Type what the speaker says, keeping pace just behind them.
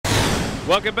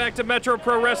Welcome back to Metro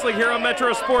Pro Wrestling here on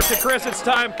Metro Sports. And Chris, it's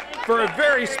time for a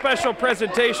very special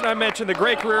presentation. I mentioned the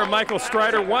great career of Michael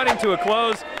Strider winding to a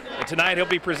close. And tonight he'll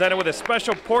be presented with a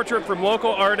special portrait from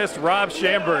local artist Rob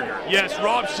Schamberger. Yes,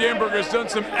 Rob Schamberger has done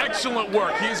some excellent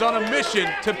work. He's on a mission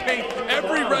to paint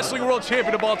every wrestling world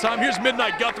champion of all time. Here's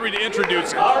Midnight Guthrie to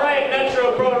introduce him. All right,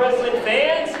 Metro Pro Wrestling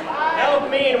fans, help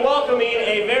me in welcoming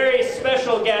a very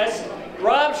special guest,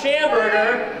 Rob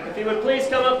Schamberger. If you would please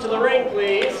come up to the ring,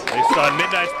 please. Based on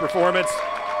Midnight's performance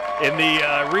in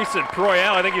the recent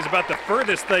Royale, I think he's about the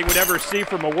furthest thing we'd ever see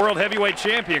from a world heavyweight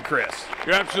champion, Chris.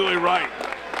 You're absolutely right.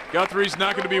 Guthrie's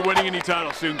not going to be winning any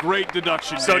titles soon. Great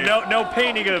deduction, So Dave. no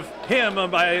painting of him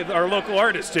by our local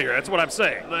artist here. That's what I'm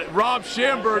saying. Rob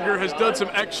Schamberger has done some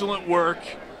excellent work,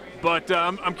 but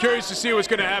I'm curious to see what's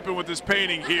going to happen with this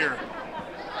painting here.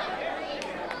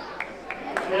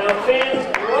 Now, fans,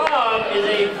 Rob is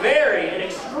an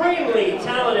extremely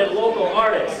talented local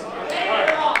artist.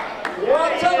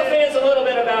 Rob, tell the fans a little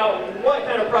bit about what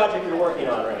kind of project you're working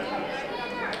on right now.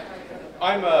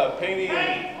 I'm painting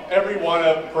every one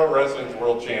of pro wrestling's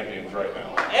world champions right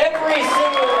now. Every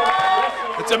single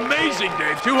wrestling. It's amazing,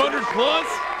 Dave. 200 plus?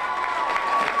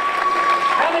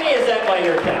 How many is that by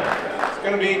your count? It's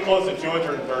going to be close to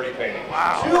 230 paintings.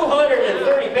 Wow.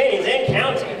 230 paintings and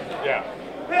counting. Yeah.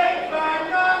 Paint by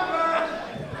number.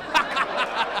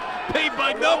 Paint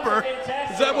by number?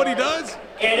 Is that what he does?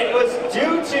 And it was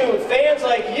due to fans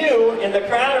like you in the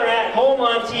crowd or at home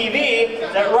on TV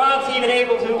that Rob's even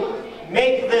able to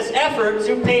make this effort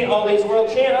to paint all these world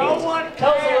champions.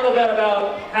 Tell us a little bit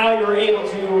about how you were able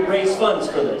to raise funds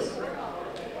for this.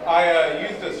 I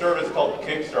used a service called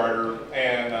Kickstarter,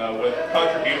 and with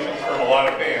contributions from a lot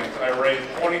of fans, I raised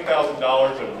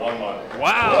 $20,000 in 1 month.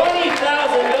 Wow.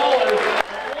 $20,000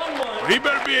 in 1 month. He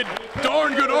better be a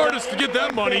darn good artist to get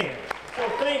that money. So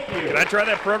thank you. Can I try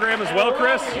that program as well,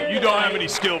 Chris? You don't have any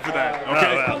skill for that,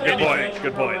 okay? Oh, well, good point.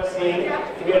 Good point.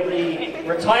 We have the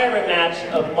retirement match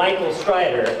of Michael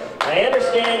Strider. I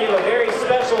understand you have a very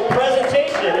special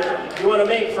presentation you want to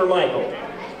make for Michael.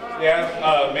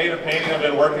 Yeah, made a painting I've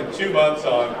been working 2 months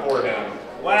on for him.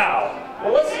 Wow.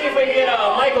 Well, let's see if we can get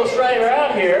Michael Strider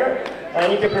out here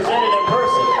and you can present it in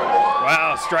person.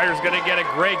 Wow, Strider's going to get a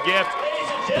great gift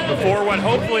before what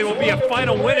hopefully will be a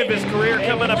final win of his career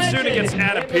coming up soon against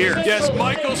Adam Pearce. Yes,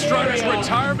 Michael Strider's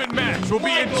retirement match will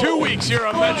be in 2 weeks here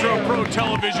on Metro Pro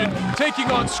Television, taking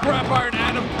on Scrap Iron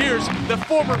Adam Pearce, the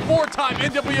former 4-time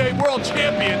NWA World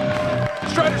Champion.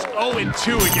 Strider's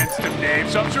 0-2 against him, Dave,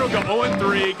 so I'm sure he'll go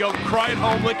 0-3, go cry at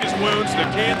home, lick his wounds to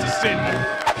Kansas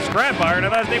City. Scrap Iron? I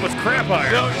thought his name was Crap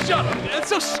Iron. No, shut up. That's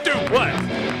so stupid. What?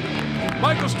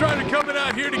 Michael Strider coming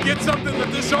out here to get something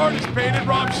that this artist painted,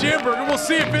 Rob Schamberger. We'll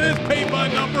see if it is paint by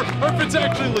number or if it's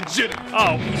actually legitimate.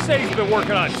 Oh, you say he's been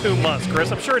working on it 2 months,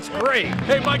 Chris. I'm sure it's great.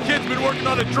 Hey, my kid's been working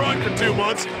on a drawing for 2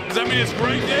 months. Does that mean it's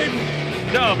great, Dave?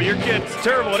 No, but your kid's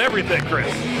terrible at everything,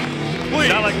 Chris. Please.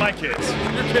 Not like my kids.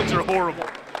 Your kids are horrible.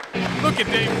 Look at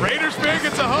Dave. Raiders fan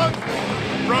gets a hug.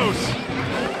 Gross.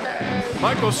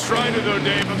 Michael Strider, though,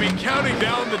 Dave, I mean, counting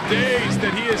down the days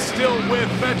that he is still with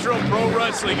Metro Pro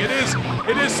Wrestling. It is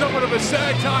somewhat of a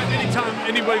sad time anytime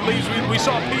anybody leaves. We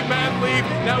saw Pete Mann leave.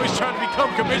 Now he's trying to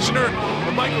become commissioner.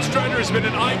 But Michael Strider has been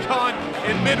an icon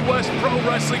in Midwest Pro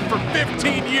Wrestling for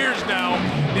 15 years now.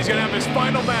 He's going to have his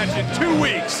final match in 2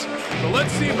 weeks. So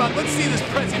let's see this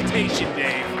presentation,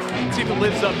 Dave. Let's see if it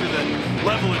lives up to the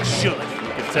level it should.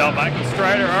 You can tell Michael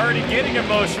Strider already getting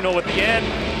emotional with the end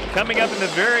coming up in the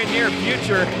very near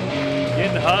future.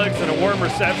 Getting hugs and a warm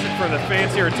reception from the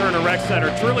fans here at Turner Rec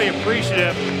Center. Truly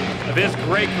appreciative of his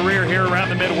great career here around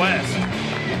the Midwest.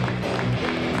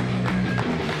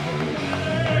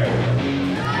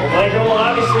 Well, Michael,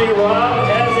 obviously Rob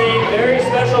has a very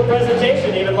special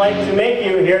presentation he would like to make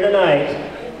you here tonight.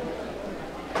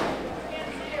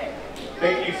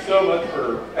 Thank you so much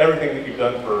for everything that you've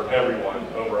done for everyone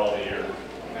over all the years.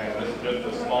 And this is just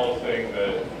the smallest thing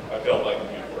that I felt like I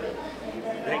could do for you.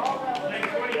 Thank you.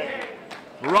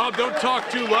 Rob, don't talk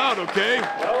too loud, okay?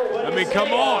 I mean,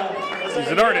 come on. He's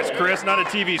an artist, Chris, not a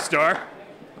TV star.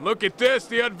 Look at this,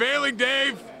 the unveiling,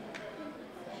 Dave.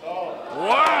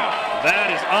 Wow.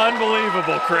 That is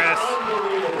unbelievable, Chris.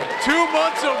 2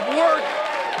 months of work,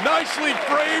 nicely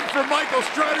framed for Michael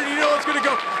Strider. You know it's going to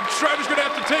go. Strider's going to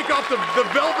have to take off the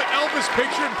Velvet Elvis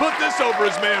picture and put this over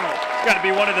his mantle. It's got to be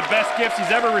one of the best gifts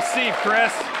he's ever received, Chris.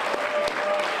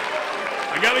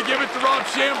 I got to give it to Rob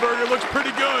Schamberger. Looks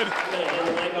pretty good.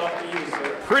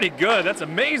 Pretty good. That's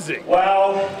amazing.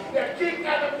 Well,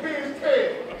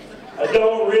 I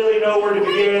don't really know where to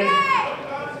begin.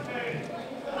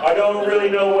 I don't really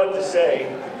know what to say.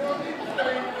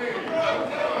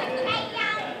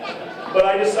 but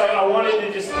I wanted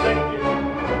to just thank you.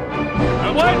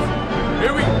 What?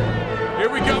 Here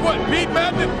we go. What? Pete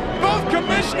Madden, both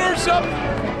commissioners up.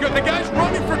 The guys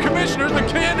running for commissioners, the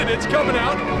candidates coming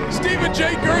out. Stephen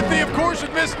J. Girthy, of course,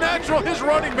 with Miss Natural, his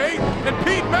running mate, and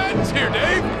Pete Madden's here,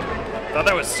 Dave. Thought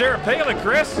that was Sarah Palin,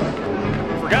 Chris.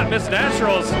 Forgot Miss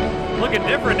Natural's looking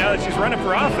different now that she's running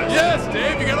for office. Yes,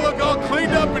 Dave, you gotta look all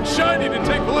cleaned up and shiny to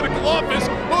take political office.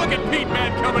 Well, look at Pete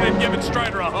Madden coming in giving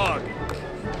Strider a hug.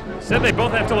 Said they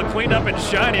both have to look cleaned up and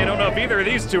shiny. I don't know if either of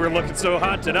these two are looking so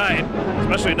hot tonight,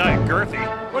 especially not Girthy.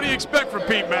 What do you expect from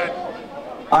Pete Madden?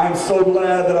 I'm so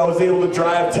glad that I was able to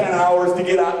drive 10 hours to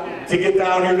get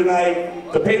down here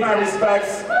tonight to pay my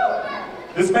respects.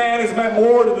 This man has meant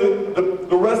more to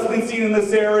the wrestling scene in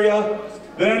this area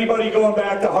than anybody going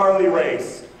back to Harley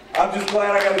race. I'm just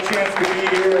glad I got a chance to be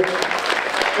here.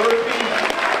 Girthy,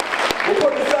 we're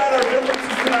putting aside our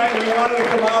differences tonight. We wanted to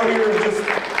come out here and just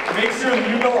make sure that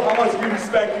you know how much we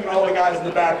respect you and all the guys in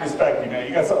the back respect you, man.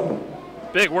 You got something?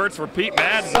 Big words for Pete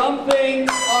Madden. Some things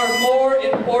are more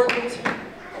important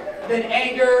than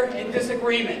anger and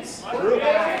disagreements.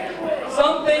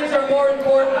 Some things are more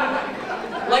important,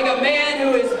 like a man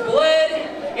who has bled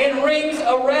in rings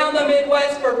around the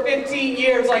Midwest for 15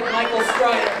 years, like Michael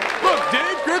Strider. Look,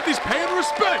 Dave, Girthy's paying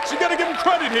respect. You gotta give him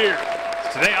credit here.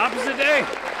 Today, opposite day.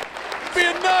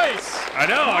 Being nice. I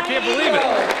know, I can't believe it.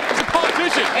 He's a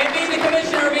politician. And being the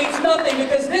commissioner means nothing,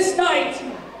 because this night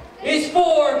is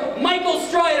for Michael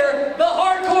Strider, the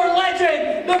hardcore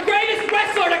legend, the greatest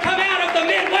wrestler to come out of the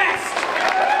Midwest.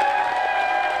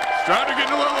 Strider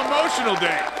getting a little emotional,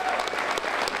 Dave.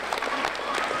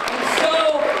 And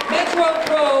so, Metro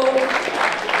Pro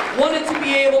wanted to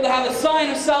be able to have a sign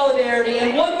of solidarity,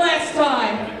 and one last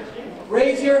time,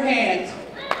 raise your hand.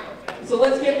 So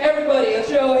let's give everybody a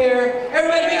show here.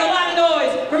 Everybody make a lot of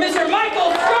noise for Mr.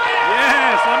 Michael Strider!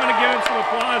 Yes, I'm going to give him some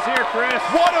applause here, Chris.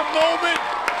 What a moment!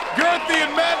 Girthy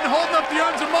and Madden holding up the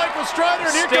arms of Michael Strider,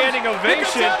 and Standing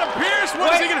ovation. Here comes Adam Pearce.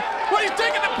 What is he gonna? What, he's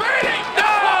taking the painting?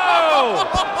 No!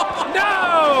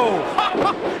 No!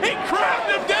 He grabbed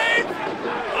him, Dave.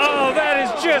 Oh, that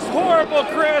is just horrible,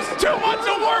 Chris. 2 months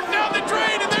of work down the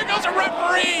drain, and there goes a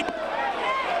referee.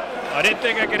 I didn't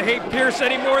think I could hate Pearce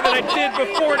any more than I did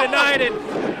before tonight, and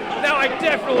now I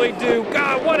definitely do.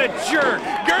 God, what a jerk.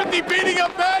 Girthy beating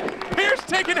up Madden. Pearce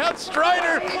taking out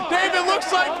Strider. Dave, it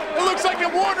looks like a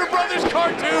Warner Brothers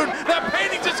cartoon. That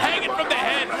painting just hanging from the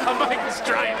head of Michael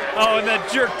Strider. Oh, and that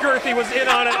jerk Girthy was in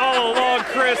on it all along,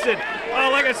 Chris. And, oh,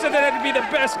 like I said, that had to be the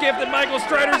best gift that Michael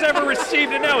Strider's ever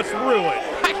received, and now it's ruined.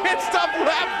 I can't stop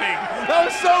laughing. That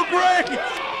was so great.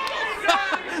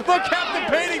 Look, Captain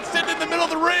Painting sitting in the middle of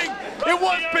the ring. It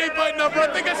was paint by number. I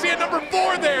think I see a number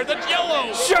 4 there. That's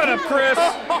yellow. Shut up, Chris.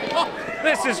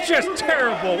 This is just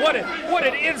terrible. What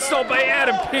an insult by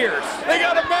Adam Pearce. They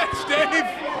got a match, Dave.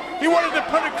 He wanted to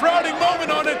put a crowding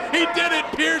moment on it. He did it,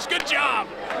 Pearce. Good job.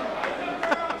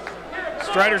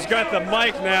 Strider's got the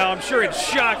mic now. I'm sure in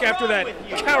shock after that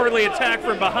cowardly attack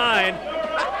from behind.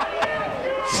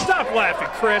 Stop laughing,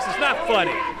 Chris. It's not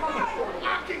funny.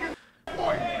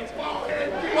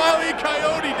 Wile E.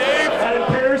 Coyote, Dave. Adam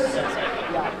Pearce,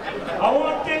 I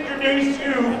want to introduce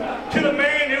you to the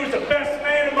man who's the best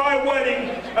man at my wedding,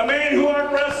 a man who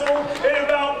I wrestled in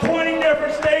about 20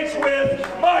 different states with,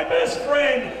 my best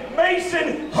friend,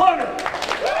 Mason Hunter.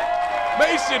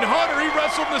 Mason Hunter, he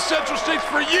wrestled in the Central States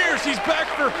for years. He's back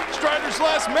for Strider's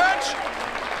last match.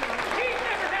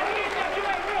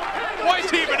 Why is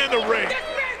he even in the ring?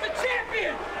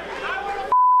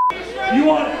 You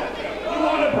want to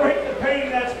break the paint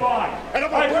in that spot. And I'm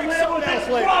going to break something else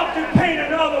later. Rob can paint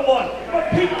another one.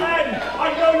 But Pete Madden,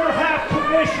 I know you're half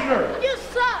commissioner. You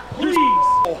suck. Please.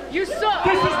 You suck.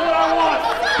 This is what I want.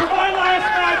 For my last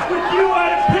match with you,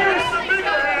 Adam Pearce.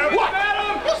 What?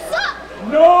 You suck.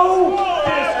 No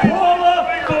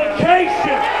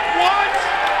disqualification. What?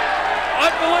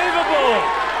 Unbelievable.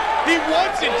 He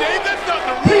wants it, Dave. That's not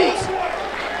the rules.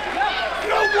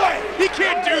 No way. He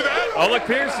can't do that. Oh, look,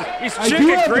 Pearce. He's I do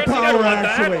chicken have the Chris. He gotta power, run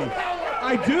actually. that.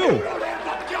 I do.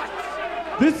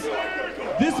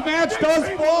 This match does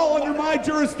fall under my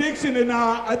jurisdiction, and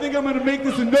I think I'm going to make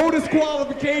this a no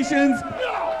disqualifications.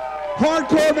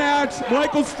 Hardcore match,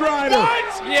 Michael Strider.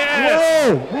 What? Yes.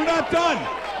 Whoa, we're not done.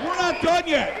 We're not done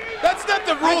yet. That's not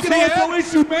the I rules can he also had.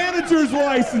 issue manager's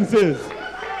licenses.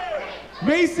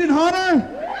 Mason Hunter,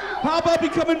 how about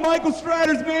becoming Michael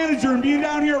Strider's manager and being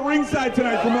down here at ringside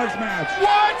tonight for next match?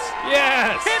 What?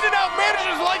 Yes. Handing out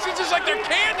manager's licenses like they're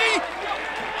candy?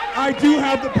 I do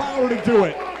have the power to do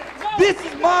it. This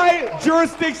is my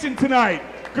jurisdiction tonight.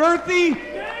 Girthy,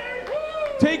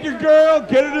 take your girl,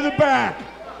 get her to the back.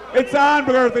 It's on,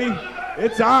 Girthy.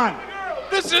 It's on.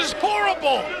 This is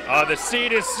horrible. The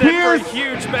seed is set for a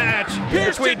huge match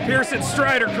between Pearce and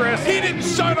Strider, Chris. He didn't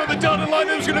sign on the dotted line.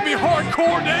 It was going to be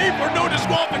hardcore, Dave, or no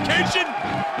disqualification.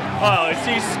 Oh, is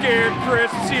he scared,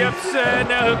 Chris? Is he upset?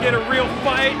 Now he'll get a real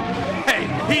fight. Hey,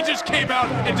 he just came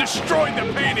out and destroyed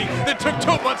the painting that took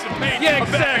 2 months to paint. Yeah,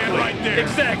 of that man exactly. right there.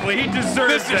 Exactly. He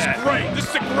deserves This that. is great. This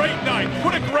is a great night.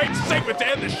 What a great segment to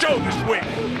end the show this week.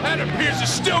 Adam Pearce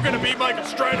is still going to beat Michael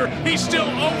Strider. He's still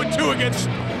 0-2 against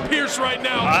Pearce right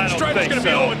now. I don't Strider's think going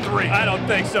to so. be 0-3. I don't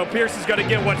think so. Pearce is going to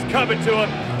get what's coming to him,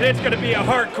 and it's going to be a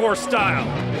hardcore style.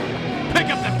 Pick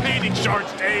up the painting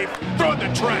shards, Dave. Throw it in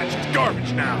the trash. It's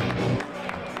garbage now.